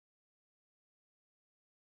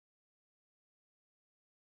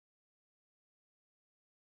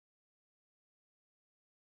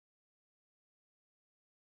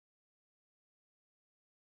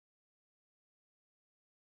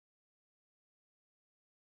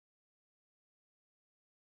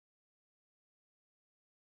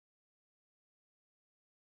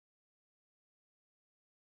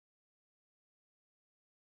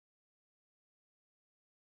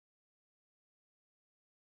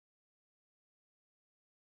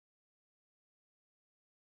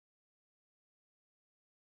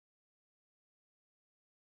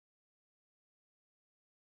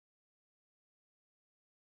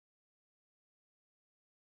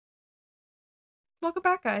Welcome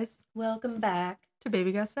back, guys, Welcome back. to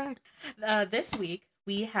Baby Got Sex. This week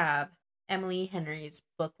we have Emily Henry's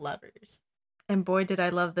Book Lovers. And boy, did I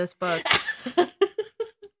love this book.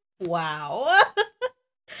 Wow.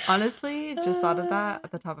 Honestly, just thought of that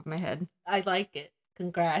at the top of my head. I like it.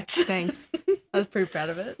 Congrats. Thanks. I was pretty proud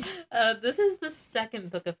of it. This is the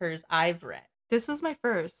second book of hers I've read. This was my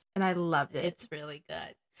first, and I loved it. It's really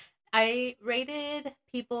good. I rated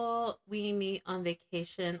People We Meet on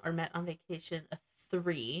Vacation or Met on Vacation a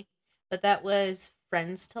 3, but that was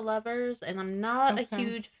Friends to Lovers, and I'm not a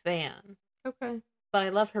huge fan. Okay. But I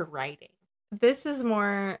love her writing. This is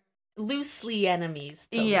more loosely enemies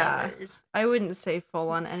to lovers. I wouldn't say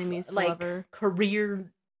full-on enemies to lover.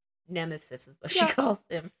 Career nemesis is what she calls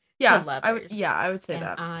him. Yeah, to lovers. I would say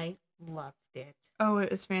that. I loved it. Oh, it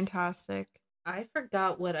was fantastic. I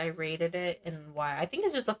forgot what I rated it and why. I think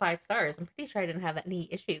it's just a 5 stars. I'm pretty sure I didn't have any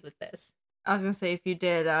issues with this. I was gonna say, if you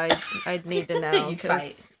did, I'd need to know. You'd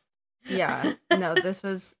fight. Yeah, no, this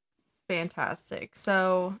was fantastic.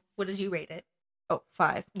 So, what did you rate it? Oh,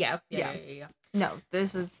 5. Yeah. No,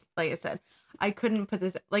 this was, like I said, I couldn't put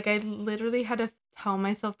this, like, I literally had to tell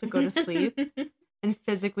myself to go to sleep and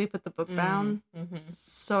physically put the book down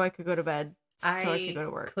so I could go to bed, so I could go to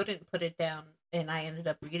work. Couldn't put it down, and I ended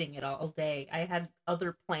up reading it all day. I had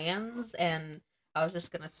other plans, and I was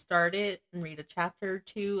just going to start it and read a chapter or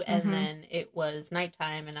two, and then it was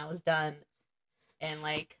nighttime, and I was done. And,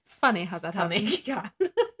 like... Funny how that happened. Yeah.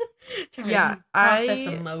 Process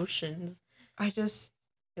emotions. It was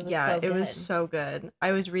so good.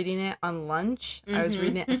 I was reading it on lunch. I was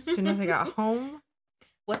reading it as soon as I got home.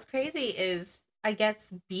 What's crazy is, I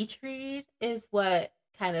guess, beach read is what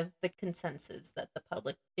kind of the consensus that the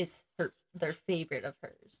public is their favorite of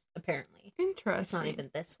hers, apparently. Interesting. It's not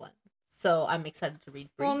even this one. So I'm excited to read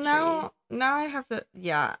beach read. Well, now I have to,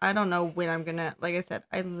 I don't know when I'm gonna, like I said,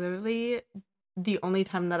 I literally, the only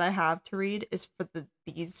time that I have to read is for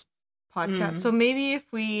these podcast. So maybe if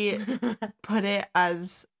we put it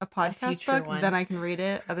as a podcast book, then I can read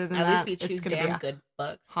it. Other than at that, least we choose damn good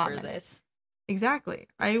books for this. Exactly.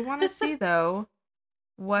 I want to see though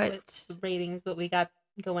what ratings, what we got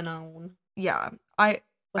going on. Yeah, what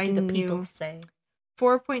do the people say?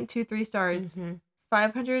 4.23 stars,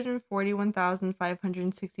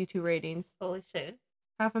 541,562 ratings. Holy shit!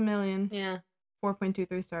 500,000. Yeah.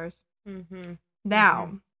 4.23 stars.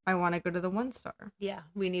 Now. I want to go to the 1 star. Yeah,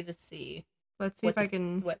 we need to see. Let's see if I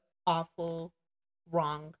can... What awful,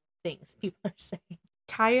 wrong things people are saying.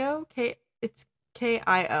 Kyo? It's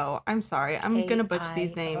K-I-O. I'm sorry. I'm going to butcher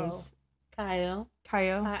these names. Kyo.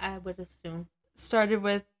 I would assume. Started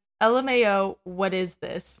with LMAO, what is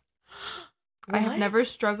this? I have never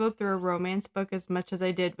struggled through a romance book as much as I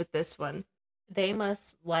did with this one. They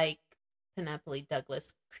must like Penelope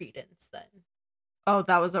Douglas Credence then. Oh,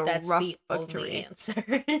 that was rough book to read.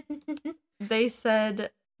 Answer. They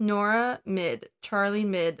said Nora mid, Charlie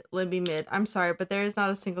mid, Libby mid. I'm sorry, but there is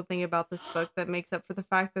not a single thing about this book that makes up for the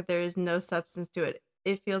fact that there is no substance to it.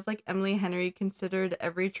 It feels like Emily Henry considered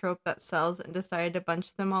every trope that sells and decided to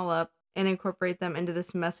bunch them all up and incorporate them into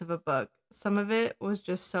this mess of a book. Some of it was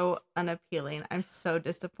just so unappealing. I'm so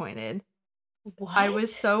disappointed. What? I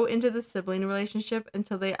was so into the sibling relationship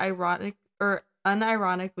until they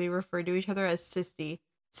unironically refer to each other as sissy,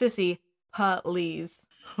 please.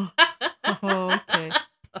 Okay.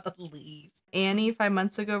 Please. Annie 5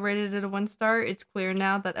 months ago rated it a 1 star. It's clear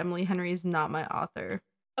now that Emily Henry is not my author.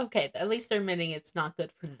 Okay, at least they're admitting it's not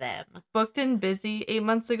good for them. Booked and Busy 8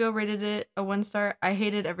 months ago rated it a 1 star. I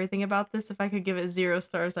hated everything about this. If I could give it 0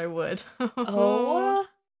 stars, I would. Oh.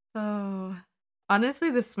 Honestly,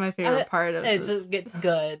 this is my favorite part of it. It's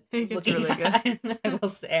good. It's really good. I will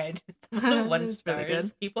say, some of the 1 stars. Really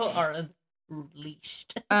good. People are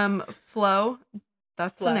unleashed. Flo.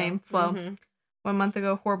 That's the name. Flo. 1 month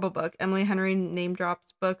ago, horrible book. Emily Henry name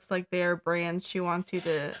drops books like they are brands she wants you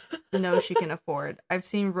to know she can afford. I've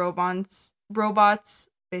seen robots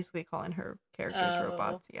basically calling her characters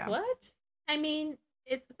robots. Yeah. What? I mean,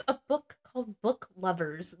 it's a book called Book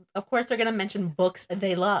Lovers. Of course, they're gonna mention books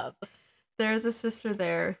they love. There's a sister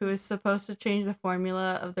there who is supposed to change the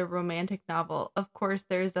formula of the romantic novel. Of course,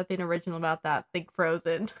 there is nothing original about that. Think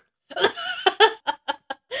Frozen.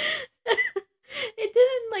 It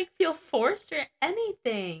didn't feel forced or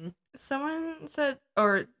anything. Someone said,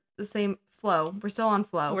 or the same Flo. We're still on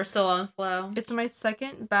Flo. It's my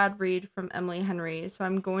second bad read from Emily Henry, so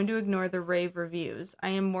I'm going to ignore the rave reviews. I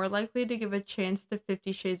am more likely to give a chance to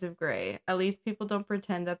 50 Shades of Grey. At least people don't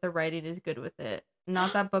pretend that the writing is good with it.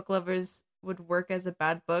 Not that Book Lovers would work as a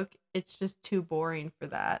bad book. It's just too boring for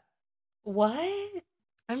that. What?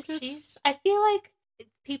 I feel like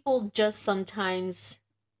people just sometimes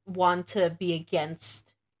want to be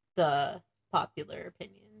against the popular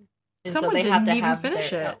opinion. And Someone so they didn't have to even have finish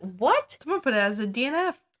their, it. what? Someone put it as a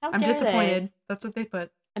DNF. How I'm dare disappointed. they? That's what they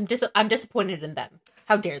put. I'm disappointed in them.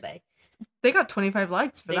 How dare they? They got 25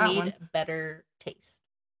 likes for that one. They need better taste.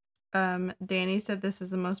 Danny said this is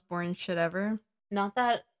the most boring shit ever. Not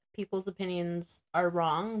that people's opinions are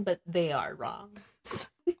wrong, but they are wrong.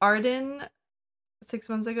 Arden 6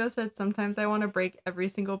 months ago said sometimes I want to break every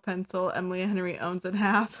single pencil Emily Henry owns in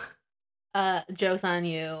half. Joke's on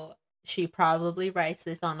you. She probably writes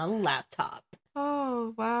this on a laptop.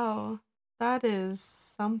 Oh, wow. That is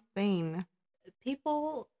something.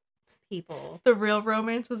 People. The real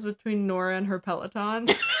romance was between Nora and her Peloton.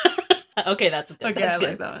 Okay, that's good. Okay, that's I good.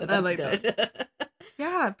 like that one. That's I like good. that.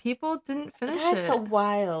 Yeah, people didn't finish That's it. so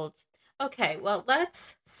wild. Okay, well,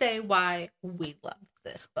 let's say why we love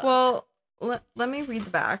this book. Well, let me read the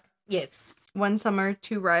back. Yes. One summer,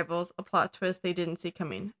 two rivals, a plot twist they didn't see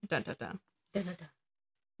coming. Dun dun dun. Dun, dun, dun.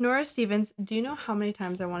 Nora Stevens, do you know how many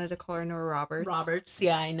times I wanted to call her Nora Roberts? Roberts,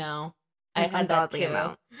 yeah, I know. I An had that ungodly too.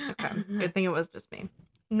 amount. Okay, good thing it was just me.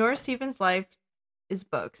 Nora Stevens' life is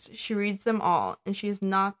books. She reads them all, and she is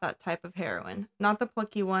not that type of heroine. Not the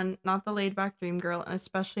plucky one, not the laid-back dream girl, and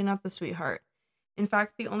especially not the sweetheart. In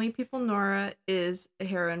fact, the only people Nora is a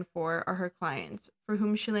heroine for are her clients, for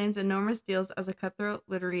whom she lands enormous deals as a cutthroat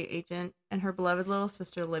literary agent, and her beloved little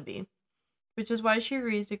sister Libby. Which is why she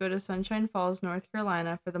agrees to go to Sunshine Falls, North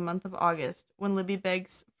Carolina for the month of August, when Libby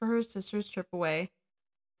begs for her sister's trip away.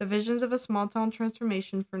 The visions of a small-town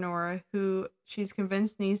transformation for Nora, who she's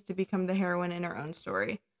convinced needs to become the heroine in her own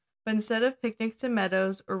story. But instead of picnics and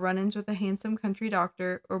meadows, or run-ins with a handsome country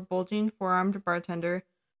doctor, or bulging four-armed bartender,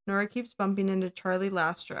 Nora keeps bumping into Charlie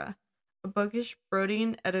Lastra, a bookish,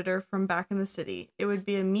 brooding editor from back in the city. It would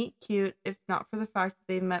be a meet-cute, if not for the fact that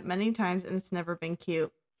they've met many times and it's never been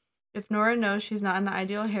cute. If Nora knows she's not an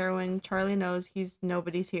ideal heroine, Charlie knows he's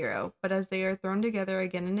nobody's hero. But as they are thrown together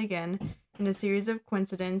again and again, in a series of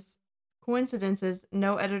coincidences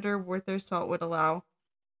no editor worth their salt would allow,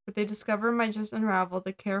 what they discover might just unravel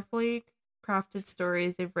the carefully crafted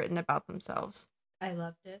stories they've written about themselves. I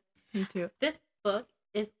loved it. Me too. This book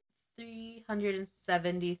is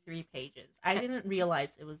 373 pages. I didn't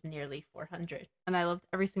realize it was nearly 400. And I loved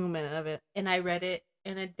every single minute of it. And I read it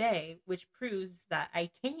in a day, which proves that I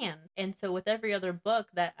can. And so with every other book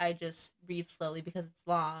that I just read slowly because it's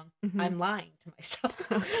long, I'm lying to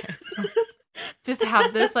myself. Okay. Just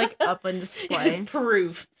have this like up on display. It's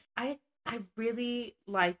proof. I really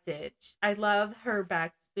liked it. I love her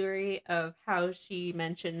backstory of how she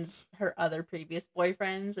mentions her other previous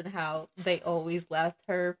boyfriends and how they always left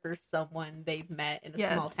her for someone they've met in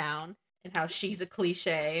a small town, and how she's a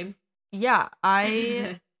cliche. Yeah,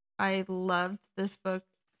 I loved this book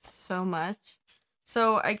so much.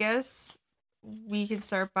 So I guess we could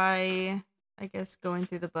start by, going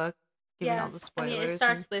through the book, giving all the spoilers. I mean, it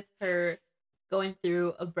starts with her going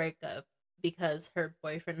through a breakup because her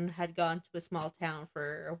boyfriend had gone to a small town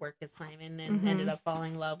for a work assignment and ended up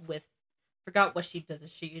falling in love with, forgot what she does.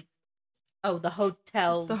 The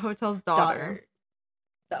hotel's daughter.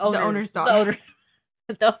 The owner's daughter.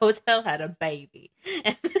 The hotel had a baby.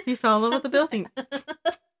 He fell in love with the building.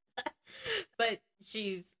 But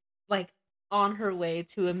she's like on her way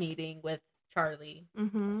to a meeting with Charlie.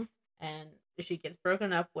 And she gets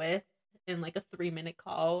broken up with in like a 3-minute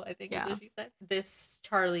call, I think is what she said. This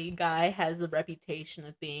Charlie guy has a reputation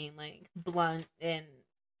of being like blunt and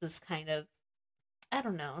just kind of, I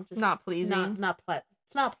don't know, just not pleasing.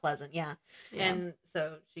 Not pleasant, yeah. And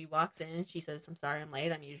so she walks in and she says, "I'm sorry I'm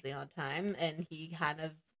late, I'm usually on time." And he kind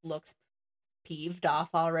of looks peeved off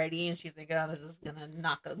already, and she's like, "Oh, this is gonna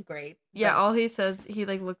not go great." Yeah, all he says, he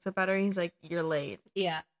like looks up at her and he's like, "You're late."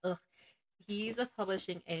 Yeah. Ugh. He's a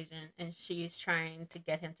publishing agent, and she's trying to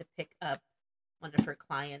get him to pick up one of her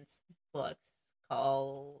clients' books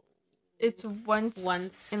called It's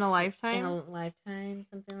Once in a Lifetime. In a Lifetime,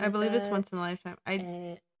 something like that. I believe it's Once in a Lifetime.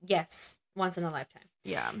 Yes, Once in a Lifetime.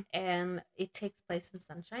 Yeah. And it takes place in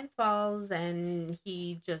Sunshine Falls, and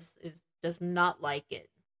he does not like it.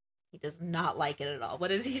 He does not like it at all. What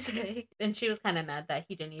does he say? And she was kind of mad that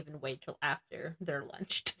he didn't even wait till after their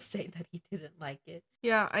lunch to say that he didn't like it.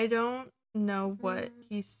 Yeah, I don't know what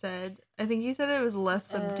he said. I think he said it was less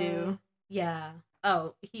subdued. Yeah.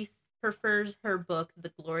 Oh, he prefers her book, The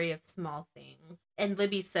Glory of Small Things. And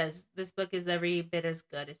Libby says, this book is every bit as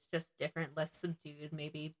good. It's just different, less subdued,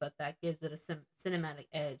 maybe, but that gives it a cinematic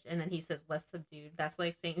edge. And then he says, less subdued. That's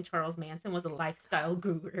like saying Charles Manson was a lifestyle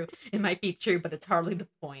guru. It might be true, but it's hardly the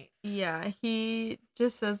point. Yeah, he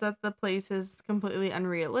just says that the place is completely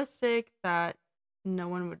unrealistic, that no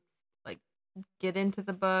one would, like, get into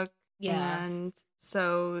the book. Yeah. And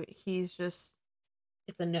so he's just...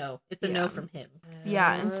 It's a no. It's a no from him.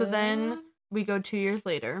 Yeah, and so then we go 2 years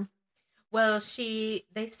later. Well,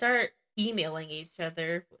 they start emailing each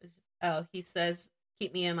other. Oh, he says,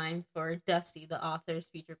 keep me in mind for Dusty, the author's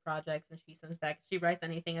future projects, and she sends back, if she writes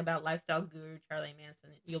anything about lifestyle guru Charlie Manson,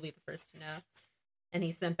 you'll be the first to know. And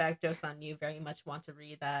he sent back, jokes on you, very much want to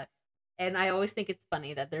read that. And I always think it's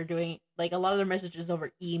funny that they're doing, like, a lot of their messages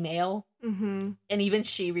over email. Mm-hmm. And even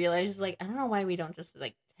she realizes, like, I don't know why we don't just,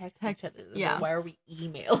 like, text each other. Yeah. Why are we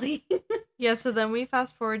emailing? Yeah, so then we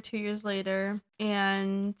fast forward 2 years later,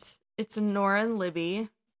 and it's Nora and Libby.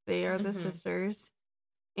 They are the sisters.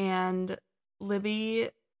 And Libby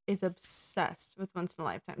is obsessed with Once in a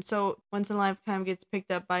Lifetime. So Once in a Lifetime gets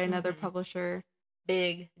picked up by another publisher.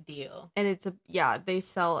 Big deal. And it's they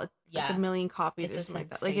sell like a million copies or something like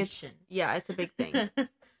that. Like it's a big thing.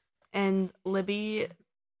 And Libby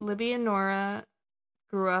and Nora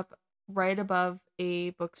grew up right above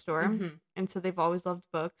a bookstore. And so they've always loved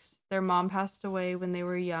books. Their mom passed away when they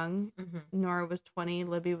were young. Nora was 20,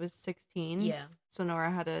 Libby was 16. Yeah. So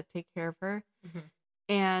Nora had to take care of her.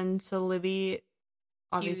 And so Libby,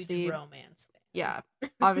 obviously, huge romance fan. Yeah,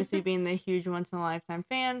 obviously being the huge Once in a Lifetime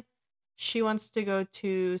fan, she wants to go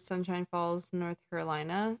to Sunshine Falls, North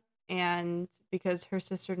Carolina, and because her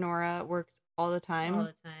sister Nora works all the time,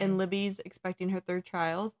 and Libby's expecting her third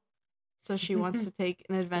child, so she wants to take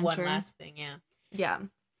an adventure. One last thing, yeah. Yeah.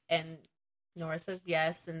 And Nora says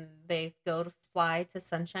yes, and they go to fly to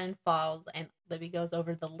Sunshine Falls, and Libby goes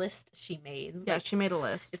over the list she made. Yeah, she made a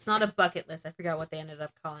list. It's not a bucket list. I forgot what they ended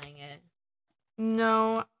up calling it.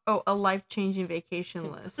 No. Oh, a life-changing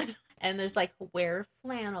vacation list. And there's like, wear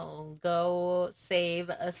flannel, go save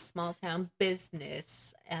a small town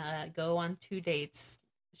business, go on 2 dates.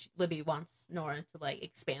 Libby wants Nora to like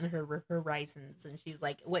expand her horizons, and she's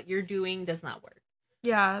like, what you're doing does not work.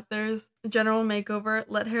 Yeah, there's general makeover,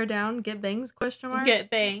 let hair down, get bangs, question mark. Get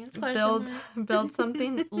bangs, question mark. Build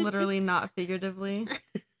something, literally not figuratively.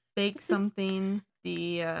 Bake something,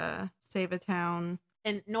 save a town.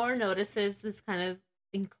 And Nora notices this kind of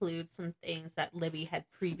includes some things that Libby had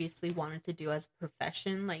previously wanted to do as a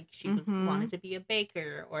profession. Like she wanted to be a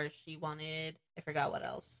baker, or she wanted, I forgot what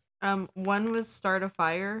else. One was start a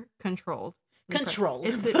fire, controlled. Controlled.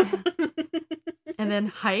 And then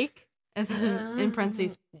hike, and then in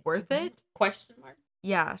parentheses, worth it? Question mark.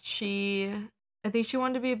 Yeah, I think she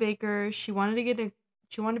wanted to be a baker. She wanted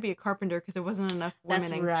to be a carpenter because there wasn't enough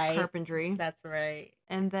women in carpentry. That's right.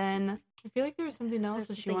 And then I feel like there was something else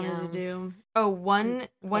that she wanted to do. Oh, one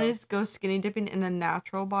is go skinny dipping in a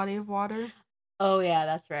natural body of water. Oh yeah,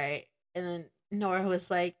 that's right. And then Nora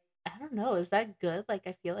was like, I don't know, is that good? Like,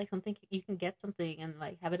 I feel like something you can get something and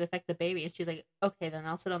like have it affect the baby. And she's like, okay, then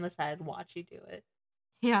I'll sit on the side and watch you do it.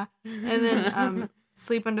 Yeah. And then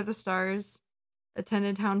sleep under the stars, attend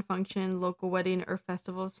a town function, local wedding or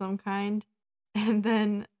festival of some kind. And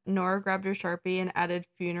then Nora grabbed her Sharpie and added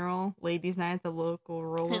funeral, ladies' night at the local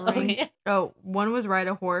roller ring. Yeah. Oh, one was ride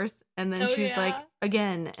a horse, and then she's like,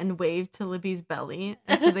 again, and waved to Libby's belly.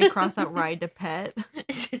 And so they cross out ride to pet.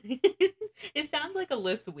 It sounds like a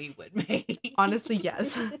list we would make. Honestly,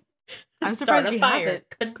 yes. I'm surprised we have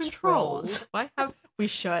it. Controlled. We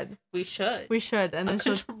should. And then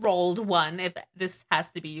controlled one, if this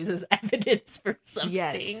has to be used as evidence for something.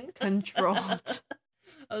 Yes, controlled.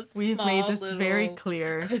 We've made this very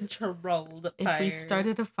clear. Controlled fire. If we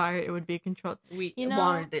started a fire, it would be controlled. We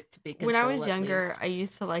wanted it to be controlled. When I was younger, I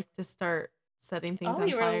used to like to start setting things on fire. Oh,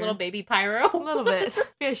 you were a little baby pyro? A little bit.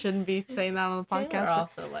 Maybe I shouldn't be saying that on the podcast. Taylor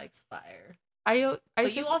also likes fire.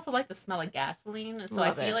 But you also like the smell of gasoline, so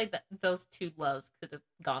I feel like those two loves could have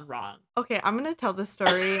gone wrong. Okay, I'm going to tell this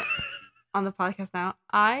story on the podcast now.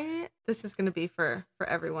 This is going to be for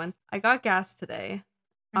everyone. I got gas today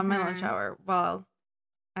on my lunch hour. Well,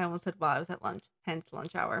 I almost said while I was at lunch, hence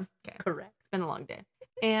lunch hour. Okay. Correct. It's been a long day.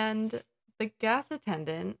 And the gas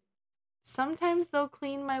attendant, sometimes they'll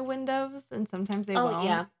clean my windows and sometimes they won't.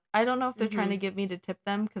 Yeah. I don't know if they're trying to get me to tip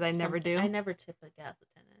them because I never do. I never tip a gas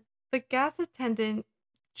attendant. The gas attendant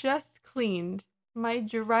just cleaned my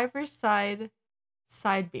driver's side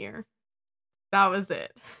mirror. That was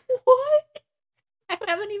it. What? I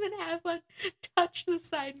haven't even had one touch the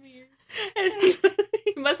side mirrors. And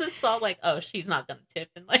he must have saw like, oh, she's not gonna tip,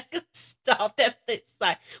 and like stopped at the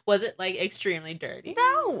side. Was it like extremely dirty?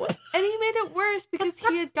 No. And he made it worse because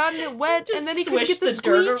he had gotten it wet, and then he couldn't get the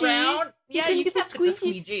dirt squeegee around. Yeah, you get the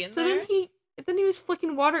squeegee in so there. then he was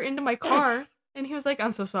flicking water into my car, and he was like,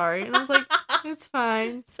 "I'm so sorry," and I was like, "It's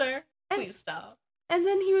fine, sir. Please stop." And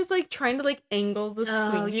then he was like trying to like angle the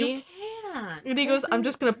squeegee. Oh, you can't. And he goes, "I'm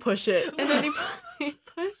just gonna push it," and then he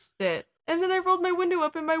pushed it. And then I rolled my window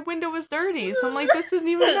up and my window was dirty. So I'm like, this doesn't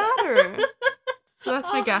even matter. So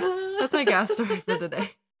that's my gas story for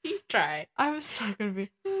today. You try. I was so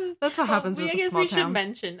confused. That's what happens with a small town. I guess we should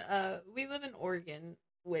mention, we live in Oregon,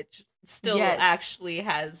 which still actually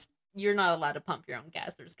has, you're not allowed to pump your own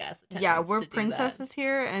gas. There's gas attendants. Yeah, we're princesses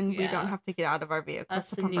here, and we don't have to get out of our vehicles us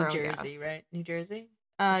to pump in New our own Jersey, gas. right? New Jersey?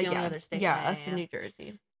 That's the only other state. Yeah, us in New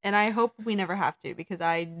Jersey. And I hope we never have to, because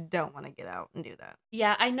I don't want to get out and do that.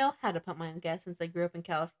 Yeah, I know how to pump my own gas since I grew up in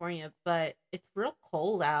California, but it's real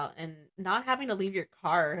cold out, and not having to leave your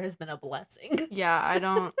car has been a blessing. Yeah,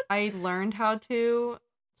 I learned how to,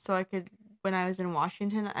 so I could, when I was in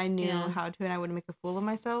Washington, I knew how to, and I wouldn't make a fool of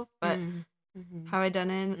myself, but have I done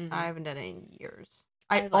it? I haven't done it in years.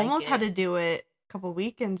 I almost had to do it a couple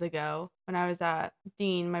weekends ago when I was at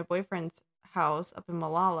Dean, my boyfriend's house up in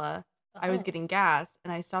Malala. I was getting gas,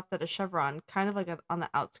 and I stopped at a Chevron, kind of like on the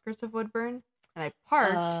outskirts of Woodburn, and I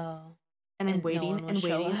parked, and I'm waiting and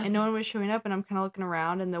waiting, and no one was showing up, and I'm kind of looking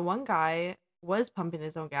around, and the one guy was pumping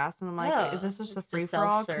his own gas, and I'm like, is this just a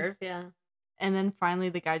free-for-all? Yeah. And then finally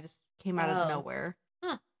the guy just came out of nowhere.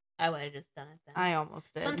 Huh. I would have just done it then. I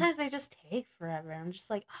almost did. Sometimes they just take forever. I'm just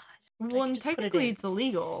like, well, and technically it's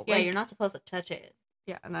illegal. Yeah, you're not supposed to touch it.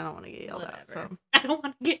 Yeah, and I don't want to get yelled at. So I don't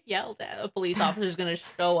want to get yelled at. A police officer's gonna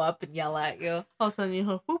show up and yell at you. All of a sudden you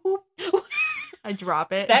go, whoop, whoop. I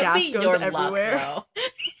drop it. That'd gas be goes your everywhere. Luck,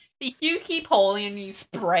 bro. You keep holding and you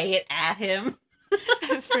spray it at him.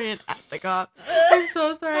 I spray it at the cop. I'm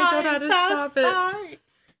so sorry. I don't know how to stop it.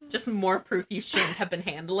 Just more proof you shouldn't have been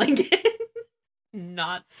handling it.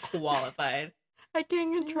 Not qualified. I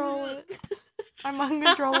can't control it. I'm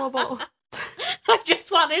uncontrollable. I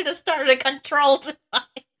just wanted to start a control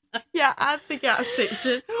device. Yeah, at the gas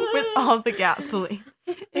station with all the gasoline.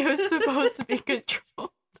 It was supposed to be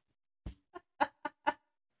controlled.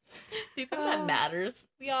 Do you think that matters,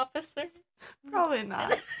 the officer? Probably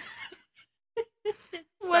not.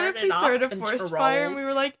 What if we started a forest fire and we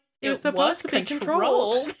were like, it was supposed to be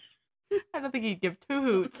controlled? I don't think he'd give two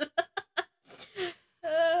hoots.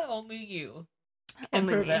 Only you can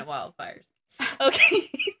prevent wildfires. Okay.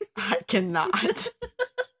 I cannot.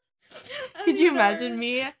 Could you imagine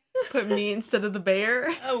me? Put me instead of the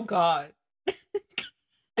bear? Oh God.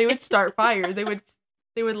 They would start fire. They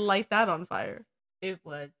would light that on fire. It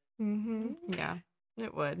would. Yeah,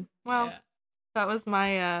 it would. Well, that was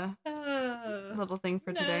my little thing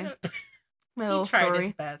for today. My little story.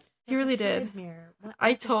 His best. He really did.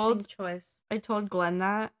 I told Glenn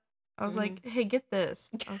that. I was like, hey, get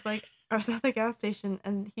this. I was at the gas station,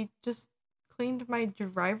 and he just cleaned my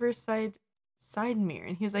driver's side mirror,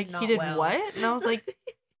 and he was like, he did what? And I was like,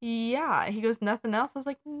 yeah. He goes, nothing else? I was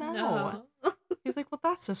like, no. He's like, well,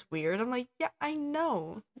 that's just weird. I'm like, yeah, I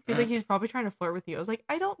know. He's like, he's probably trying to flirt with you. I was like,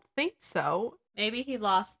 I don't think so. Maybe he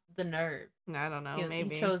lost the nerve. I don't know.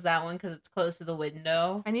 Maybe he chose that one because it's close to the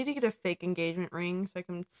window. I need to get a fake engagement ring so I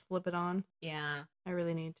can slip it on. Yeah, I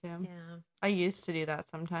really need to. Yeah, I used to do that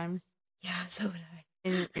sometimes. Yeah, so would I.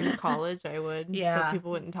 In college, I would. Yeah, so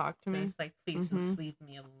people wouldn't talk to me. It's like, please just leave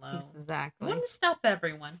me alone. Exactly. I want to stop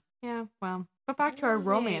everyone. Yeah, well, but back to our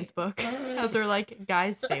romance book, as they're like,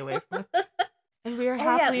 guys, stay away from it. And we are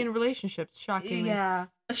happily in relationships, shockingly. Yeah,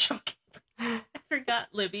 shocking. I forgot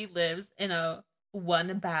Libby lives in a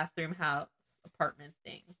one-bathroom house apartment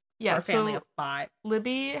thing. Yeah, for a family of 5.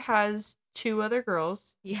 Libby has 2 other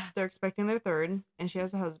girls. Yeah. They're expecting their 3rd, and she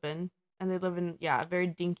has a husband. And they live in, a very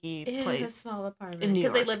dinky place. A small apartment.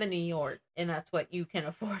 Because they live in New York, and that's what you can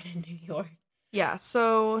afford in New York. Yeah,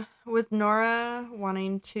 so with Nora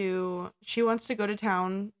she wants to go to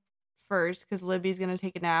town first, because Libby's going to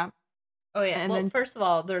take a nap. Oh, yeah. And then, first of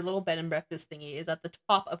all, their little bed and breakfast thingy is at the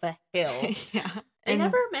top of a hill. Yeah. They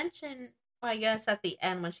never mention, well, I guess at the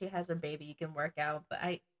end when she has her baby, you can work out, but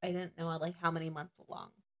I didn't know, like, how many months along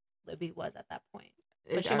Libby was at that point.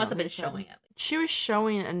 But she must have been showing at least. She was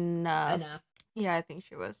showing enough. Yeah, I think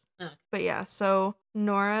she was. Okay. But yeah, so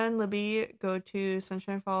Nora and Libby go to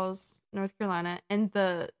Sunshine Falls, North Carolina, and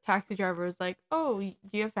the taxi driver was like, oh, do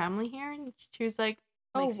you have family here? And she was like,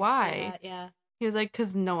 oh, why? Yeah. He was like,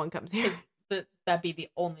 because no one comes here. That'd be the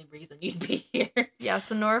only reason you'd be here. Yeah,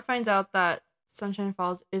 so Nora finds out that Sunshine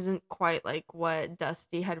Falls isn't quite like what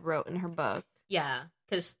Dusty had wrote in her book. Yeah,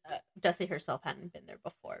 because Dusty herself hadn't been there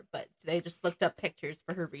before, but they just looked up pictures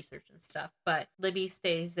for her research and stuff. But Libby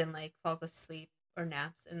stays and like falls asleep or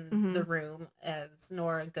naps in the room as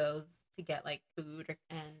Nora goes to get like food,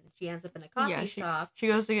 and she ends up in a coffee shop. She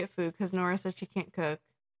goes to get food because Nora said she can't cook.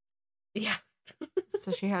 Yeah.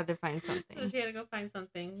 So she had to find something. So she had to go find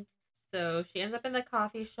something. So she ends up in the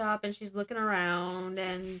coffee shop and she's looking around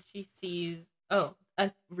and she sees,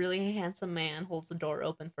 a really handsome man holds the door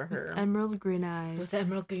open for her. With emerald green eyes. With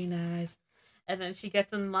emerald green eyes. And then she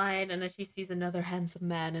gets in line, and then she sees another handsome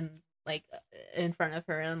man in front of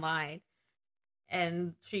her in line.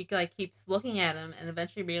 And she like keeps looking at him, and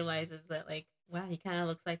eventually realizes that like, wow, he kind of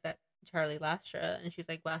looks like that Charlie Lastra. And she's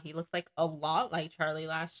like, wow, he looks like a lot like Charlie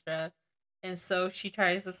Lastra. And so she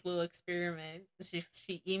tries this little experiment.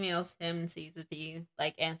 She emails him and sees if he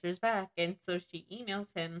like answers back. And so she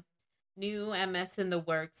emails him, new MS in the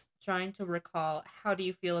works, trying to recall, how do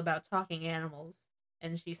you feel about talking animals?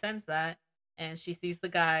 And she sends that, and she sees the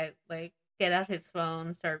guy like get out his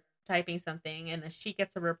phone, start typing something, and then she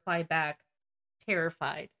gets a reply back,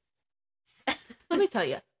 terrified. Let me tell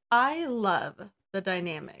you, I love the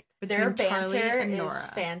dynamic between Their Charlie banter and is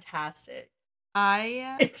Nora. fantastic.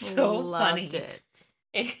 It's so loved funny. it.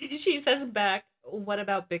 And she says back, what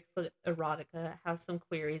about Bigfoot erotica? Have some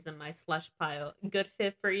queries in my slush pile. Good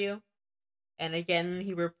fit for you? And again,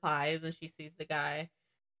 he replies, and she sees the guy.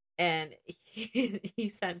 And he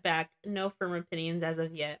sent back, no firm opinions as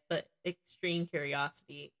of yet, but extreme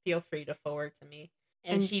curiosity. Feel free to forward to me.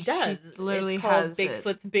 And she does. She literally it's called has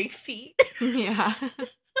Bigfoot's Big Feet. Yeah.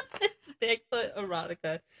 It's Bigfoot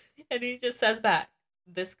erotica. And he just says back,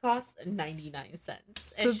 this costs 99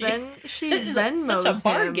 cents. So then she Venmos such a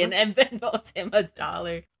bargain, him. and Venmos him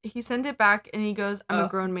 $1. He sent it back, and he goes, I'm Oh. a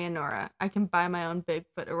grown man, Nora. I can buy my own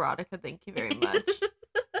Bigfoot erotica. Thank you very much.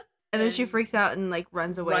 And then she freaks out and like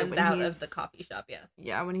runs away. Runs when out he's, of the coffee shop, yeah.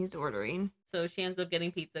 Yeah, when he's ordering. So she ends up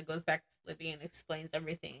getting pizza, goes back to Libby and explains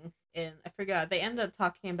everything. And I forgot, they end up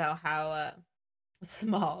talking about how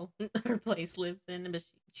small her place lives in, but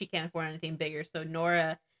she can't afford anything bigger. So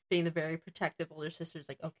Nora, being the very protective older sister, is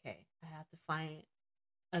like, okay, I have to find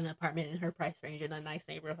an apartment in her price range in a nice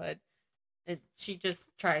neighborhood. And she just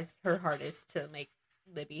tries her hardest to make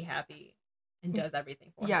Libby happy and does everything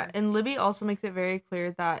for her. Yeah, and Libby also makes it very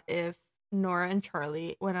clear that if Nora and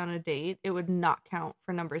Charlie went on a date, it would not count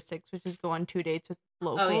for number 6, which is go on 2 dates with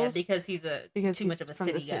locals. Oh yeah, because he's too much of a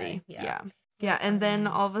city guy. Yeah, and then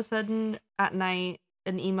all of a sudden at night,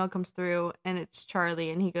 an email comes through, and it's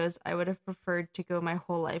Charlie, and he goes, I would have preferred to go my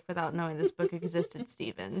whole life without knowing this book existed,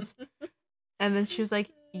 Stevens. And then she was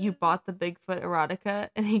like, you bought the Bigfoot erotica?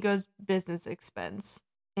 And he goes, business expense.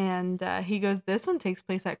 And he goes, this one takes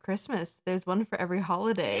place at Christmas. There's one for every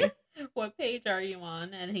holiday. What page are you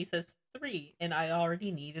on? And he says 3, and I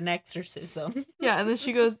already need an exorcism. Yeah, and then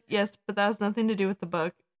she goes, yes, but that has nothing to do with the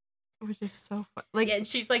book. Which is so fun. Like, yeah, and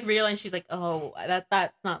she's like realizing, she's like, oh,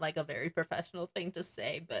 that's not like a very professional thing to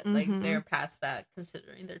say, but like they're past that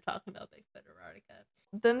considering they're talking about Bigfoot erotica.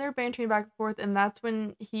 Then they're bantering back and forth, and that's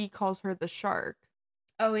when he calls her the shark.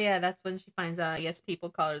 Oh yeah, that's when she finds out, I guess people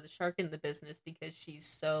call her the shark in the business because she's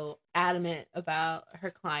so adamant about her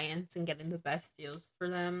clients and getting the best deals for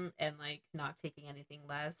them and like not taking anything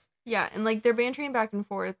less. Yeah, and like they're bantering back and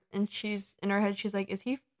forth, and she's in her head, she's like, is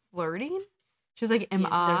he flirting? She's like, am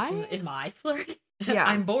I flirting? Yeah.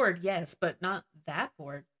 I'm bored, yes, but not that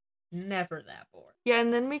bored. Never that bored. Yeah,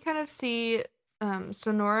 and then we kind of see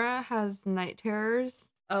Sonora has night terrors.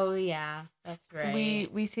 Oh yeah, that's right.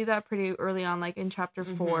 We see that pretty early on, like in chapter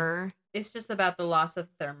 4. It's just about the loss of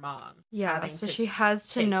their mom. Yeah, so she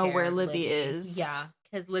has to know where Libby is. Yeah,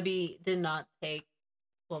 because Libby did not take,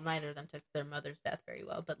 well, neither of them took their mother's death very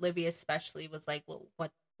well, but Libby especially was like, well,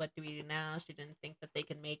 what do we do now? She didn't think that they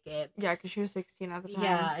could make it. Yeah, because she was 16 at the time.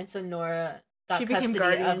 Yeah, and so Nora got she became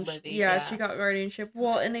guardian. Libby. Yeah, she got guardianship.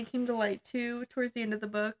 Well, and it came to light too towards the end of the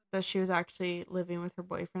book that she was actually living with her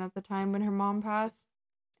boyfriend at the time when her mom passed,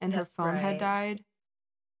 and her phone had died,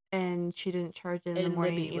 and she didn't charge it in the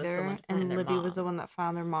morning either. And Libby was the one that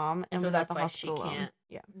found her mom, and so was that's at the why hospital she can't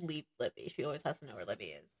alone. leave Libby. She always has to know where Libby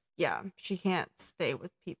is. Yeah, she can't stay with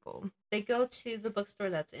people. They go to the bookstore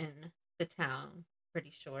that's in the town.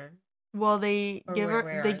 Pretty sure. Well, they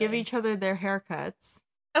give each other their haircuts.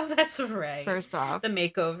 Oh, that's right. First off, the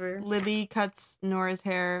makeover. Libby cuts Nora's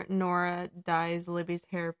hair. Nora dyes Libby's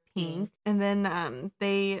hair pink, and then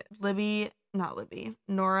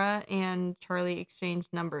Nora and Charlie exchange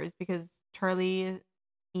numbers because Charlie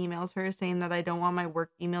emails her saying that I don't want my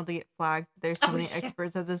work email to get flagged. There's so many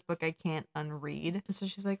experts of this book I can't unread. And so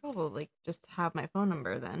she's like, oh, well, like just have my phone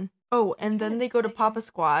number then. Oh, and then they go to Papa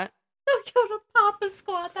Squat. Go to Papa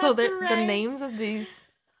Squat. That's so right. The names of these.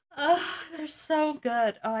 They're so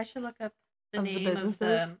good. Oh, I should look up the name of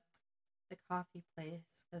the coffee place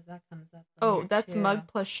because that comes up. Oh, that's too. Mug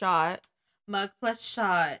plus Shot. Mug plus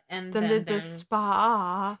Shot, and then there's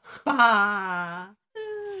Spa,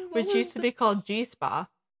 which used to be called G Spa.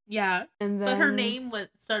 Yeah, and then but her name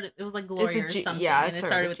started. It was like Gloria or something. Yeah, and it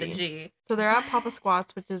started with a G. So they're at Papa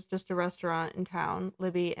Squat's, which is just a restaurant in town.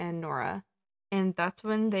 Libby and Nora, And that's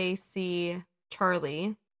when they see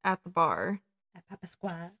Charlie at the bar. At Papa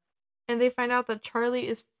Squad. And they find out that Charlie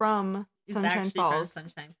is from He's Sunshine actually Falls. from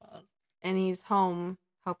Sunshine Falls. And he's home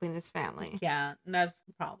helping his family. Yeah, and that's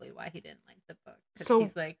probably why he didn't like the book. Because So,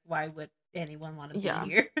 he's like, why would anyone want to be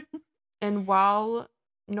here? And while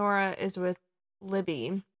Nora is with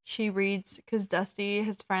Libby, she reads, because Dusty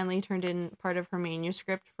has finally turned in part of her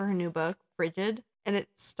manuscript for her new book, Frigid. And it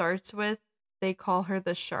starts with, they call her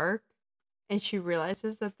the shark. And she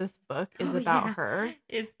realizes that this book is about her.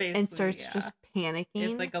 It's basically, and starts just panicking.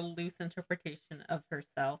 It's like a loose interpretation of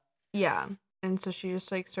herself. Yeah. And so she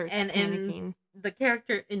just like starts panicking. The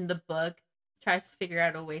character in the book tries to figure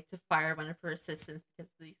out a way to fire one of her assistants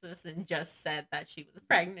because the assistant just said that she was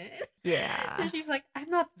pregnant. Yeah. And she's like, I'm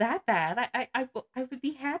not that bad. I would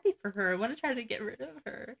be happy for her. I want to try to get rid of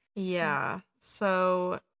her. Yeah.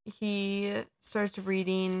 So he starts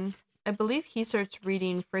reading, I believe he starts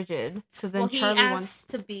reading Frigid. So then Charlie wants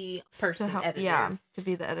to be editor. Yeah, to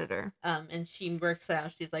be the editor. And she works it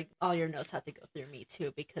out. She's like, all your notes have to go through me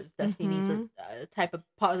too because Dusty needs a type of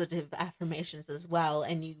positive affirmations as well,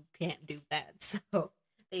 and you can't do that. So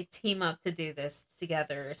they team up to do this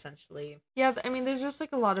together, essentially. Yeah, I mean, there's just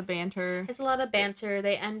like a lot of banter. It's a lot of banter.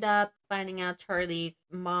 They end up finding out Charlie's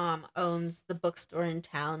mom owns the bookstore in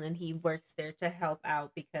town, and he works there to help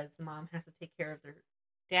out because the mom has to take care of their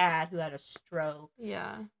dad who had a stroke.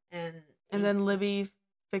 Yeah. And then Libby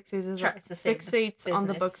fixates on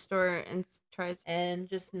the bookstore and tries. And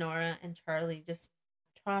just Nora and Charlie just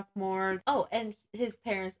talk more. Oh, and his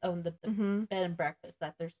parents own the bed and breakfast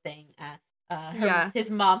that they're staying at. His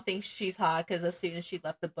mom thinks she's hot because as soon as she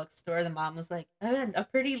left the bookstore, the mom was like, a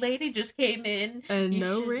pretty lady just came in. And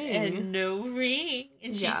no ring.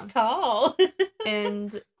 And she's tall.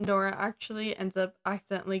 And Nora actually ends up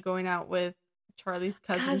accidentally going out with Charlie's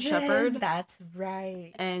cousin Shepherd. That's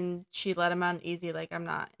right. And she let him out easy, like, I'm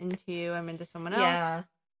not into you, I'm into someone else. Yeah.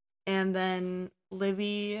 And then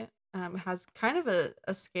Libby has kind of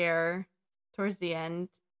a scare towards the end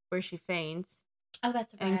where she faints. Oh,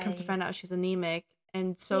 that's right. And come to find out she's anemic.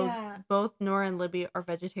 And so both Nora and Libby are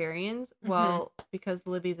vegetarians. Well, because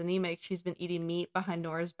Libby's anemic, she's been eating meat behind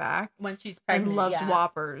Nora's back. When she's pregnant, and loves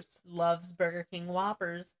Whoppers. Loves Burger King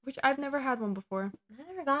Whoppers. Which I've never had one before.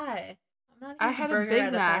 Neither have I. I had a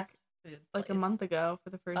Big Mac like a month ago for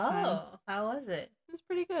the first time. Oh, how was it? It was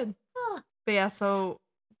pretty good. Huh. But yeah, so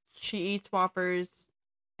she eats Whoppers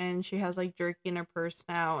and she has like jerky in her purse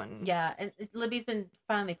now. And Libby's been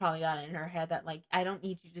finally probably got it in her head that like, I don't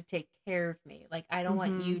need you to take care of me. Like, I don't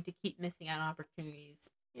want you to keep missing out on opportunities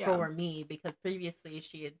for me, because previously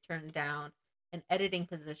she had turned down an editing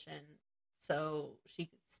position so she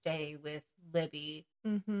could stay with Libby.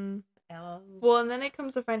 Well, and then it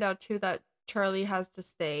comes to find out too that Charlie has to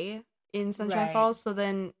stay in Sunshine Falls. So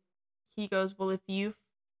then he goes, well, if you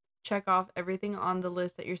check off everything on the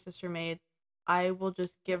list that your sister made, I will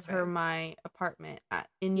just give her my apartment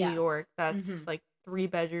in New York. That's like 3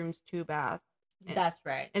 bedrooms, 2 baths. That's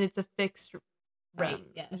right. And it's a fixed rate.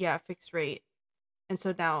 Fixed rate. And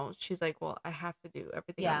so now she's like, well, I have to do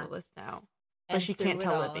everything on the list now. But and she can't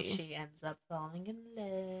tell Libby. She ends up falling in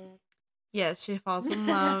love. Yes, she falls in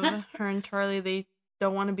love. Her and Charlie, they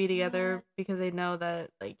don't want to be together because they know that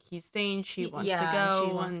like he's staying. She wants to go.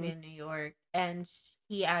 She wants to be in New York, and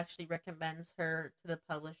he actually recommends her to the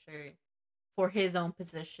publisher for his own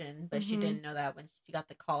position. But she didn't know that when she got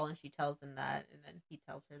the call, and she tells him that, and then he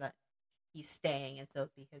tells her that he's staying, and so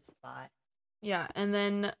it'd be his spot. Yeah, and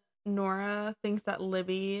then Nora thinks that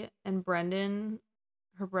Libby and Brendan,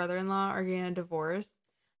 her brother-in-law, are getting a divorce,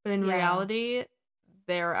 but in reality,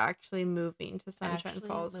 they're actually moving to Sunshine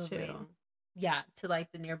Falls too. Yeah, to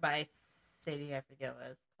like the nearby city, I forget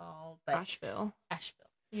what it's called, but Asheville.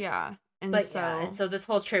 Yeah. And so this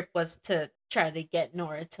whole trip was to try to get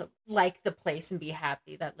Nora to like the place and be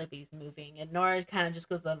happy that Libby's moving. And Nora kind of just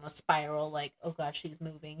goes on a spiral, like, oh gosh, she's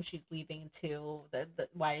moving, she's leaving too.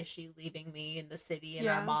 Why is she leaving me in the city and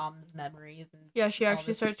our mom's memories? And she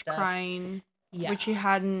actually starts crying, which she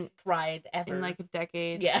hadn't cried ever in like a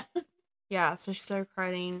decade. Yeah. Yeah, so she started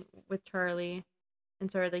crying with Charlie and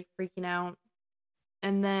started like freaking out.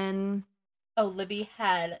 And then Libby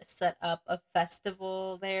had set up a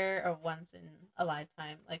festival there, or once in a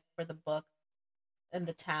lifetime, like for the book in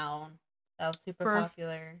the town. That was super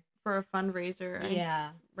popular. For a fundraiser.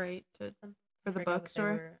 Right? For the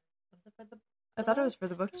bookstore. Was it for the I thought it was for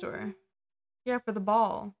the bookstore. Yeah, for the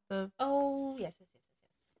ball. Yes.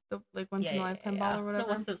 The like once in a lifetime ball or whatever. The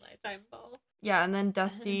once in a lifetime ball. Yeah, and then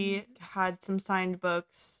Dusty had some signed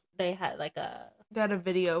books. They had like a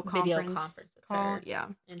video conference call. her. Yeah.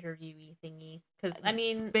 Interviewee thingy. Because, I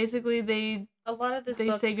mean... Basically, a lot of this they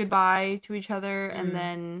book... say goodbye to each other and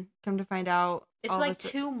then come to find out... It's like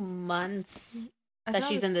 2 months that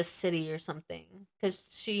she's in this city or something. Because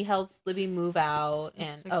she helps Libby move out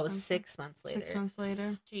and... 6 months later. 6 months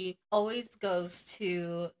later. She always goes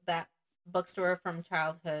to that bookstore from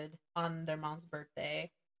childhood on their mom's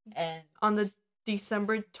birthday. And... on the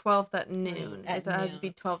December 12th at noon. It has to be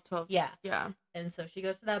 12/12. Yeah. Yeah. And so she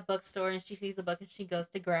goes to that bookstore and she sees the book and she goes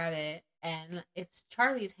to grab it. And it's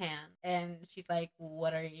Charlie's hand. And she's like,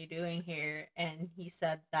 what are you doing here? And he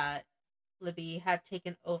said that Libby had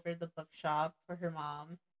taken over the bookshop for her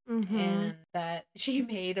mom. Mm-hmm. And that she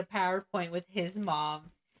made a PowerPoint with his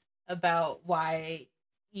mom about why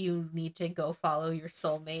you need to go follow your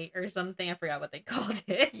soulmate or something. I forgot what they called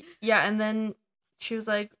it. Yeah, and then she was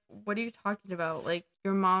like, what are you talking about? Like,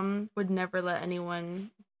 your mom would never let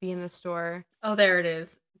anyone be in the store. Oh, there it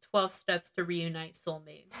is. 12 steps to reunite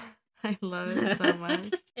soulmates. I love it so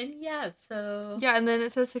much. And yeah, so... yeah, and then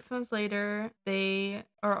it says 6 months later, they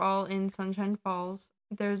are all in Sunshine Falls.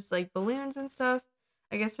 There's, like, balloons and stuff.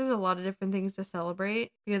 I guess there's a lot of different things to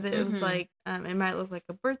celebrate. Because it was, like, it might look like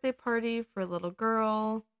a birthday party for a little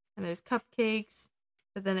girl. And there's cupcakes.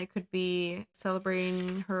 But then it could be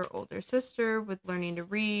celebrating her older sister with learning to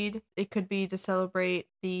read. It could be to celebrate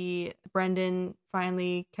the Brendan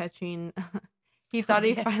finally catching... he thought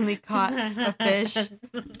he finally caught a fish,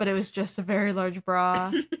 but it was just a very large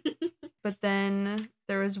bra. But then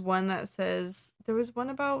there was one that says... there was one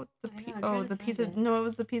about the piece of... no, it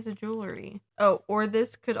was the piece of jewelry. Oh, or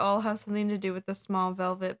this could all have something to do with the small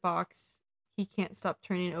velvet box he can't stop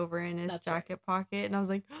turning over in his jacket pocket. And I was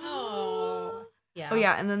like... oh... yeah. Oh,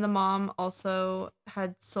 yeah, and then the mom also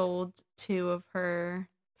had sold 2 of her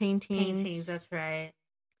paintings. That's right.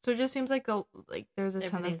 So it just seems like there's a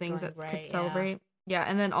ton of things that could celebrate. Yeah,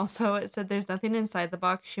 and then also it said there's nothing inside the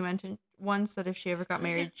box. She mentioned once that if she ever got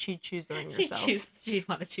married, she'd choose the ring herself. She'd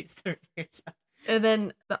want to choose the ring herself. And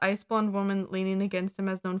then the ice blonde woman leaning against him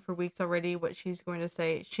has known for weeks already what she's going to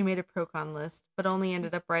say. She made a pro-con list, but only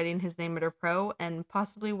ended up writing his name at her pro and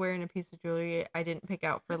possibly wearing a piece of jewelry I didn't pick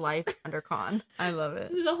out for life under con. I love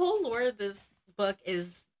it. The whole lore of this book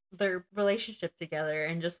is their relationship together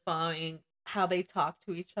and just following how they talk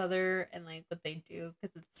to each other and like what they do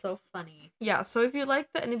because it's so funny. Yeah, so if you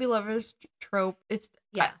like the enemy lovers trope, it's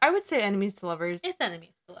I would say enemies to lovers. It's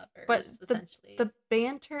enemies to lovers, but essentially. The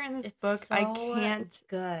banter in this book, so I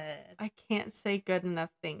can't say good enough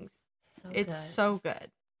things. It's so good.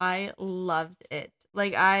 I loved it.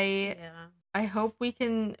 Like I hope we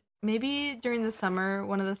can maybe during the summer,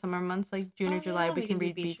 one of the summer months, like June or July, we can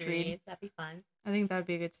read Beach Read. That'd be fun. I think that'd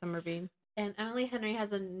be a good summer read. And Emily Henry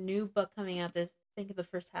has a new book coming out I think the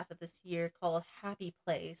first half of this year called Happy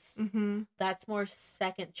Place. Mm-hmm. That's more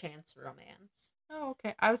second chance romance. Oh,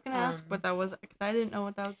 okay. I was going to ask what that was because I didn't know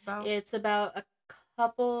what that was about. It's about a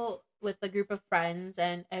couple with a group of friends,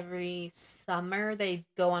 and every summer they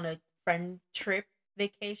go on a friend trip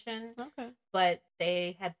vacation. Okay. But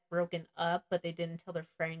they had broken up, but they didn't tell their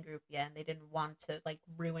friend group yet, and they didn't want to like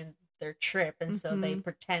ruin their trip, and so they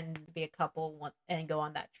pretend to be a couple and go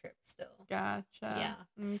on that trip still. Gotcha. Yeah.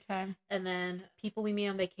 Okay. And then People We Meet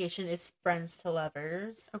on Vacation is Friends to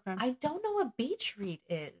Lovers. Okay. I don't know what Beach Read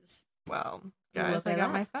is. Well, guys, I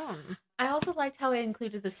got my phone. I also liked how it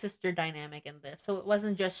included the sister dynamic in this, so it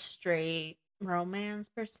wasn't just straight romance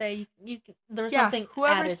per se. There was something.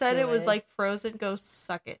 Whoever said it was like Frozen, go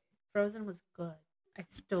suck it. Frozen was good. I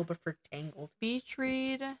still prefer Tangled. Beach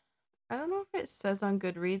Read. I don't know if it says on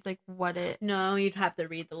Goodreads like what it... No, you'd have to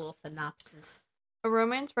read the little synopsis. A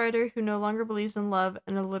romance writer who no longer believes in love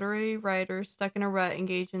and a literary writer stuck in a rut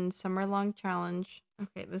engaged in summer-long challenge.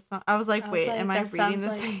 Okay, this not... I was like, wait, am I reading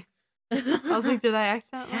the same? I was like, did I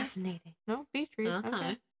accidentally? Fascinating. No, Beach Read.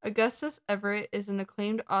 Okay. Augustus Everett is an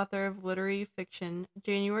acclaimed author of literary fiction.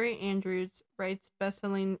 January Andrews writes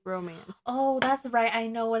best-selling romance. Oh, that's right. I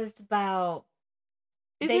know what it's about.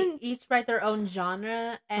 They each write their own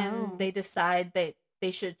genre, and they decide that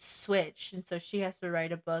they should switch. And so she has to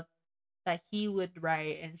write a book that he would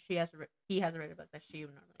write, and he has to write a book that she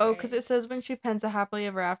would normally write. Oh, because it says when she pens a happily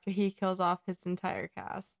ever after, he kills off his entire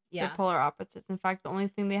cast. Yeah. They're polar opposites. In fact, the only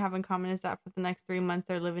thing they have in common is that for the next 3 months,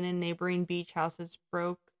 they're living in neighboring beach houses,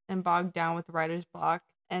 broke and bogged down with writer's block,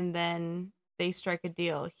 and then they strike a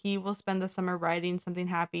deal. He will spend the summer writing something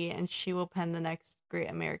happy, and she will pen the next great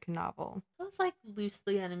American novel. So it's like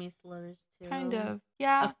loosely enemies to lovers, too. Kind of.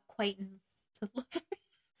 Yeah. Acquaintance to lovers.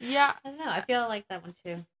 Yeah. I don't know. I feel like that one,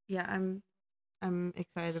 too. Yeah, I'm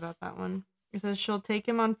excited about that one. It says she'll take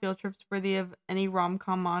him on field trips worthy of any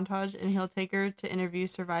rom-com montage, and he'll take her to interview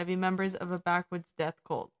surviving members of a backwoods death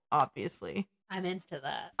cult, obviously. I'm into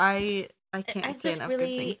that. I can't say just enough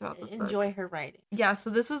really good things about this enjoy book. her writing. Yeah, so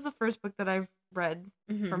this was the first book that I've read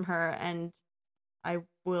from her, and I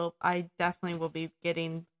definitely will be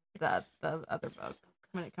getting the other book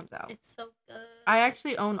when it comes out. It's so good. I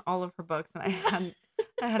actually own all of her books, and I hadn't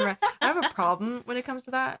read. I have a problem when it comes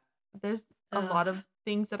to that. There's a lot of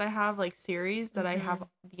things that I have, like series that I have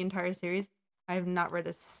the entire series. I have not read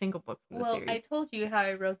a single book from the series. Well, I told you how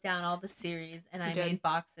I wrote down all the series, and I made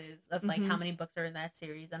boxes of like how many books are in that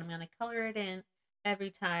series, and I'm gonna color it in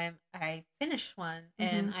every time I finish one,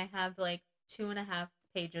 and I have like 2.5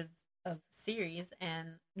 pages of series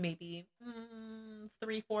and maybe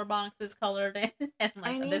 3-4 boxes colored in, and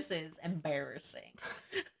like this is embarrassing.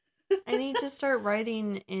 I need to start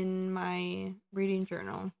writing in my reading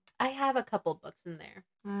journal. I have a couple books in there.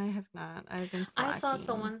 I have not. I've been slacking. I saw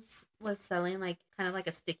someone was selling like kind of like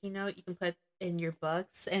a sticky note you can put in your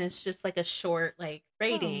books, and it's just like a short like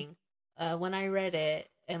rating. When I read it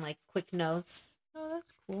and like quick notes. Oh,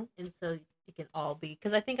 that's cool. And so it can all be,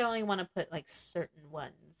 because I think I only want to put like certain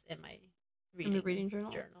ones in my reading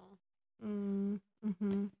journal.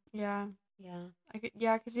 Yeah. Yeah.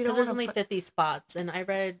 Because you don't. There's only 50 spots, and I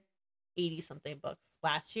read 80 something books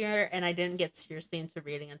last year, and I didn't get seriously into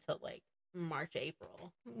reading until like March,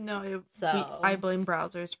 April. No, I blame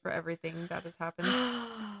browsers for everything that has happened.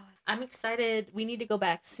 I'm excited. We need to go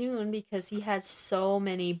back soon because he had so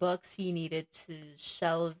many books he needed to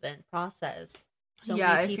shelve and process. So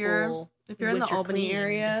many people if you're in the Albany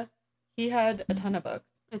area, he had a ton of books.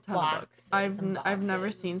 A ton of books. I've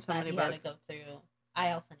never seen so many books. Had to go through.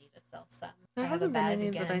 I also need to sell some. There hasn't been any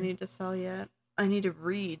that I need to sell yet. I need to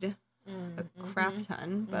read a crap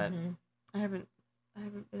ton, but I haven't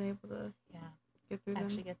been able to get through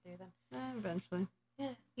them. Eventually.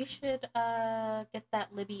 Yeah, you should get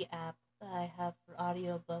that Libby app that I have for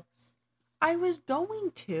audiobooks. I was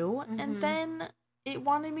going to, and then it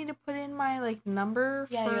wanted me to put in my like number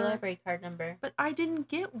for your library card number, but I didn't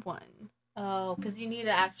get one. Oh, because you need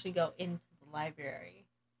to actually go into the library.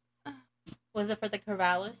 Was it for the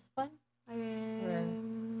Corvallis one?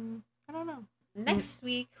 I don't know. Next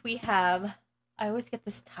week we have, I always get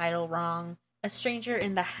this title wrong, A Stranger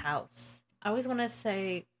in the House. I always want to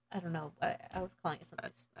say, I don't know, but I was calling it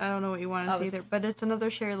something. I don't know what you want to say either, but it's another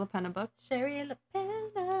Sherry LaPenna book. Sherry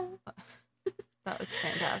LaPenna. That was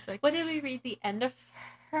fantastic. What did we read the end of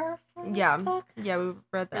her for this book? Yeah, we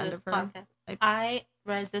read the end of her. Podcast. I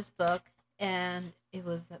read this book, and it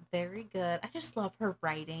was very good. I just love her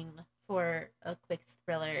writing for a quick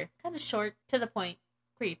thriller. Kind of short, to the point,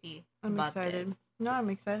 creepy. I'm excited. No, I'm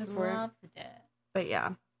excited for it. But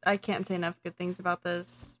yeah, I can't say enough good things about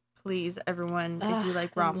this. Please, everyone, if you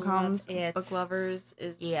like rom-coms, book lovers,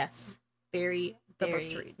 is very, very book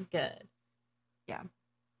to read. Good. Yeah.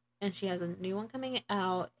 And she has a new one coming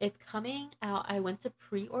out. It's coming out. I went to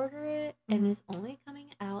pre-order it, and it's only coming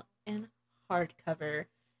out in hardcover.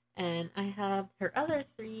 And I have her other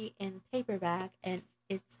 3 in paperback, and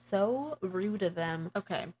it's so rude of them.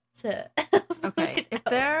 Okay. Okay. If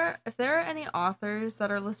there are any authors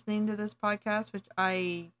that are listening to this podcast, which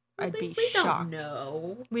I'd be shocked. We don't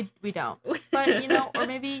know. We don't. But or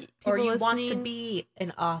maybe people or you listening, want to be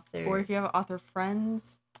an author, or if you have author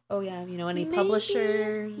friends. Oh yeah, any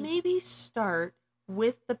publishers. Maybe start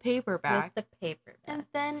with the paperback. And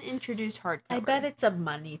then introduce hardcover. I bet it's a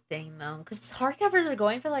money thing though, because hardcovers are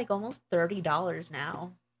going for like almost $30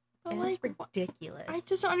 now. But and it's ridiculous. I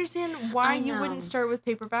just don't understand why you wouldn't start with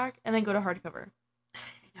paperback and then go to hardcover.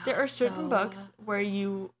 There are certain books where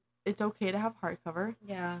it's okay to have hardcover.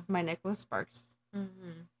 Yeah. My Nicholas Sparks.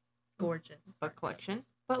 Gorgeous book collection.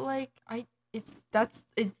 But it bugs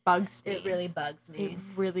me. It really bugs me. It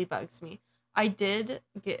really bugs me. I did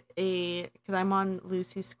get because I'm on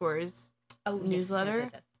Lucy Score's newsletter.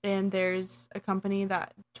 Yes. And there's a company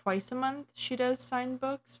that twice a month she does signed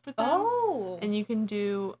books for them. Oh. And you can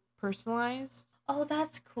do personalized. Oh,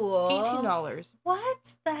 that's cool. $18. What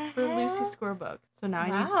the hell? For Lucy Score book. So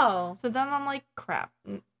now so then I'm like, crap.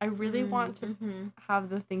 I really want to have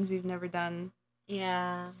the things we've never done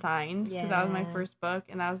signed. Because that was my first book,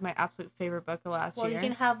 and that was my absolute favorite book of last year. Well, you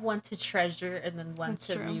can have one to treasure and then one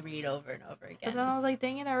to reread over and over again. But then I was like,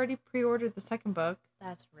 dang it, I already pre-ordered the second book.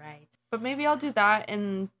 That's right. But maybe I'll do that,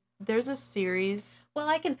 and there's a series. Well,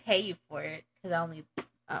 I can pay you for it, because I'll need the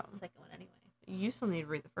second one anyway. You still need to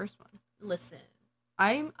read the first one. Listen.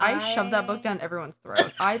 I shoved that book down everyone's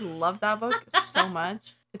throat. I love that book so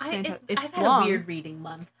much. It's fantastic. It's I've long. Had a weird reading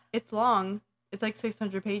month. It's long. It's like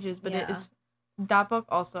 600 pages, but it is. That book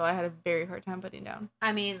also I had a very hard time putting down.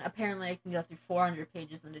 I mean, apparently I can go through 400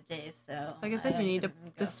 pages in a day, so... Like I said, you need to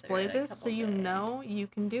display this so you know you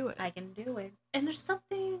can do it. I can do it. And there's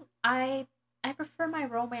something... I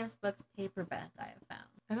romance books paperback I have found.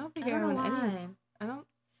 I don't think I don't know own why. any. I don't.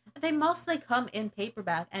 They mostly come in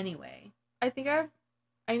paperback anyway. I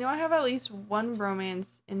know I have at least one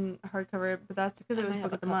romance in hardcover, but that's because it was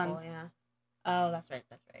book of the month. Yeah. Oh, that's right.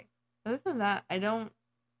 That's right. Other than that, I don't.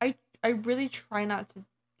 I really try not to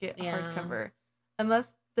get hardcover,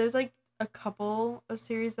 unless there's like a couple of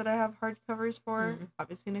series that I have hardcovers for.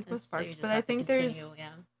 Obviously, Nicholas Sparks, but I think there's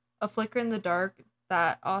A Flicker in the Dark.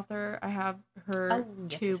 That author, I have her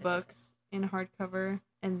two books in hardcover,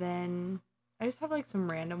 and then I just have like some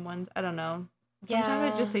random ones. I don't know.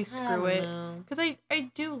 Sometimes I just say screw it, because I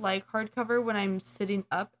do like hardcover when I'm sitting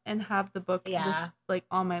up and have the book just like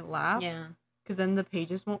on my lap. Yeah. Because then the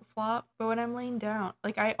pages won't flop. But when I'm laying down,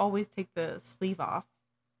 like I always take the sleeve off.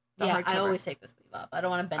 I always take the sleeve off. I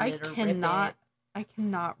don't want to bend it or rip it. I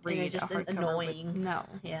cannot read it's just a hardcover. Annoying. No.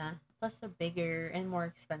 Yeah. Plus they're bigger and more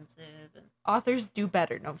expensive. And... Authors do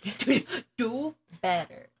better. No. Do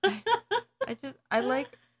better. I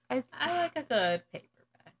like a good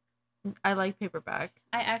paperback. I like paperback.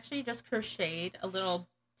 I actually just crocheted a little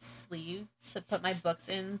sleeve to put my books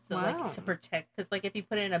in, so like to protect, because like if you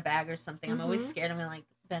put it in a bag or something, I'm always scared I'm gonna like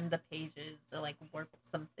bend the pages or like warp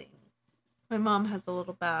something. My mom has a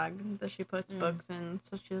little bag that she puts books in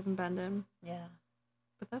so she doesn't bend them. Yeah,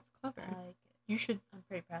 but that's clever. I like it. You should. I'm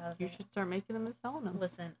pretty proud of it. You should start making them and selling them.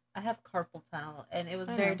 Listen, I have carpal tunnel, and it was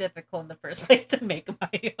very difficult in the first place to make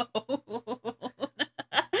my own.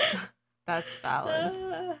 That's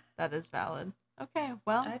valid. That is valid. Okay,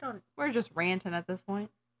 well, we're just ranting at this point.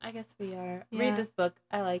 I guess we are. Yeah. Read this book.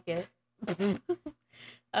 I like it.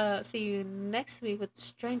 See you next week with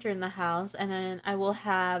Stranger in the House, and then I will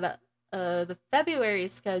have the February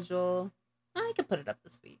schedule. I could put it up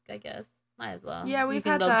this week, I guess. Might as well. Yeah, we've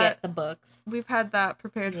had go get the books. We've had that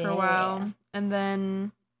prepared for a while, and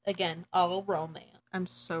then again, all romance. I'm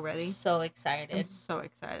so ready. So excited. I'm so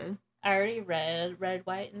excited. I already read Red,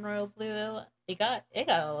 White, and Royal Blue. It got a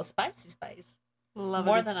little spice. Love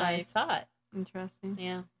more it than I thought. Interesting.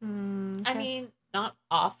 Yeah. Okay. I mean, not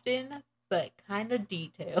often, but kind of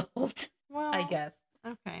detailed. Well, I guess.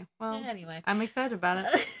 Okay. Well, anyway, I'm excited about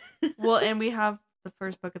it. Well, and we have the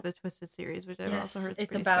first book of the Twisted series, which I've also heard is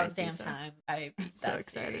pretty about spicy, damn time. I read so that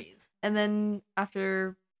excited. Series. And then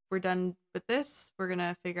after we're done with this, we're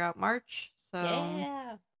gonna figure out March.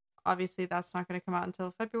 So obviously that's not gonna come out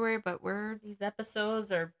until February, but these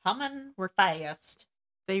episodes are humming. We're fast.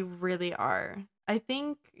 They really are. I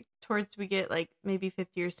think towards we get like maybe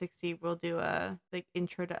 50 or 60, we'll do a like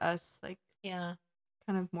intro to us, like kind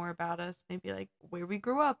of more about us, maybe like where we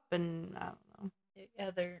grew up, and I don't know.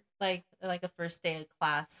 Yeah, they're like a first day of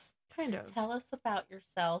class. Kind of. Tell us about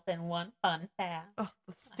yourself and one fun fact. Oh,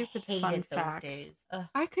 the stupid fun facts. Days.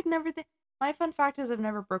 I could never think. My fun fact is I've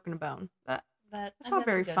never broken a bone. That's not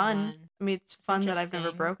very fun. One. I mean, it's fun that I've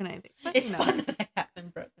never broken anything. But, it's fun that I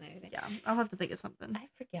haven't broken anything. Yeah, I'll have to think of something. I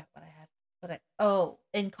forget what I had.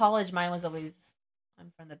 In college, mine was always,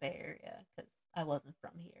 I'm from the Bay Area, because I wasn't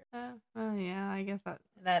from here. Yeah, I guess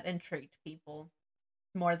that intrigued people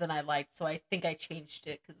more than I liked, so I think I changed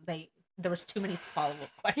it, because there was too many follow-up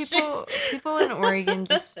questions. People in Oregon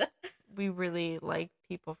we really like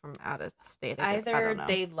people from out of state. Either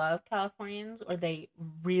they love Californians or they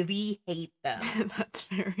really hate them. That's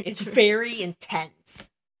It's very intense.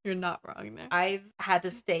 You're not wrong there. I've had to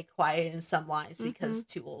stay quiet in some lines because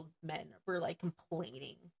two old men were like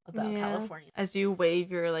complaining about California. As you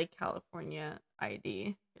wave your like California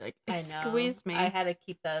ID, you're like, excuse me. I had to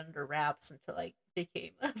keep that under wraps until I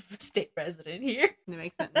became a state resident here. It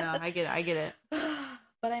makes sense. No, I get it.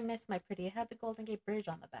 But I miss my pretty. It had the Golden Gate Bridge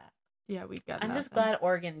on the back. Yeah, we got. I'm just glad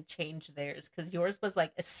Oregon changed theirs, because yours was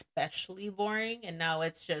like especially boring, and now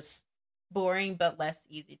it's just boring but less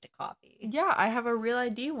easy to copy. Yeah, I have a Real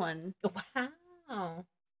ID one. Wow.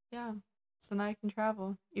 Yeah. So now I can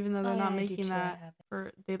travel, even though they're not making that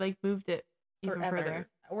they like moved it even further.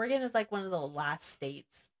 Oregon is like one of the last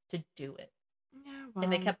states to do it. Yeah, well,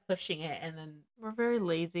 and they kept pushing it, and then we're very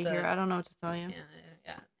lazy here. I don't know what to tell you.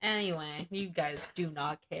 Yeah. Anyway, you guys do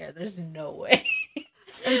not care. There's no way.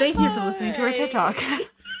 And thank you for listening to our TED Talk.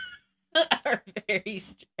 Our very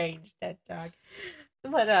strange TED Talk.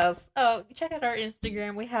 What else? Oh, check out our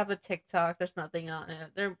Instagram. We have a TikTok. There's nothing on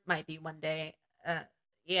it. There might be one day.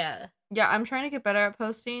 Yeah, I'm trying to get better at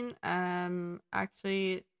posting.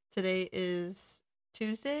 Actually, today is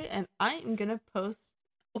Tuesday, and I am gonna post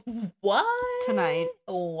tonight.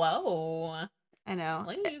 Whoa. I know.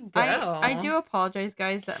 There you go. I do apologize,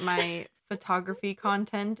 guys, that my photography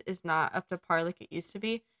content is not up to par like it used to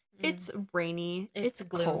be. It's rainy. It's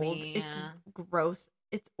gloomy, cold. Yeah. It's gross.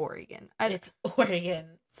 It's Oregon. It's Oregon.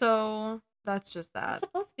 So that's just It's that.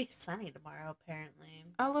 supposed to be sunny tomorrow, apparently.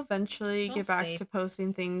 I'll eventually We'll get back see. to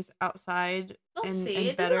posting things outside We'll see. and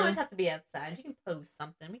It better. doesn't always have to be outside. You can post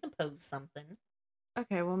something. We can post something.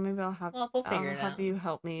 Okay, well maybe I'll have We'll figure I'll it have out. you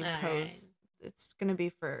help me All post. It's gonna be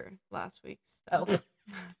for last week's Oh. stuff.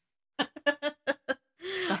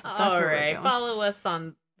 All where we're right. going. Follow us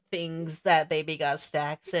on things that Baby Got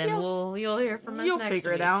Stacks, and Yeah. you'll hear from us You'll next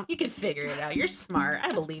figure it week. out. You can figure it out. You're smart. I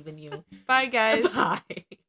believe in you. Bye guys. Bye.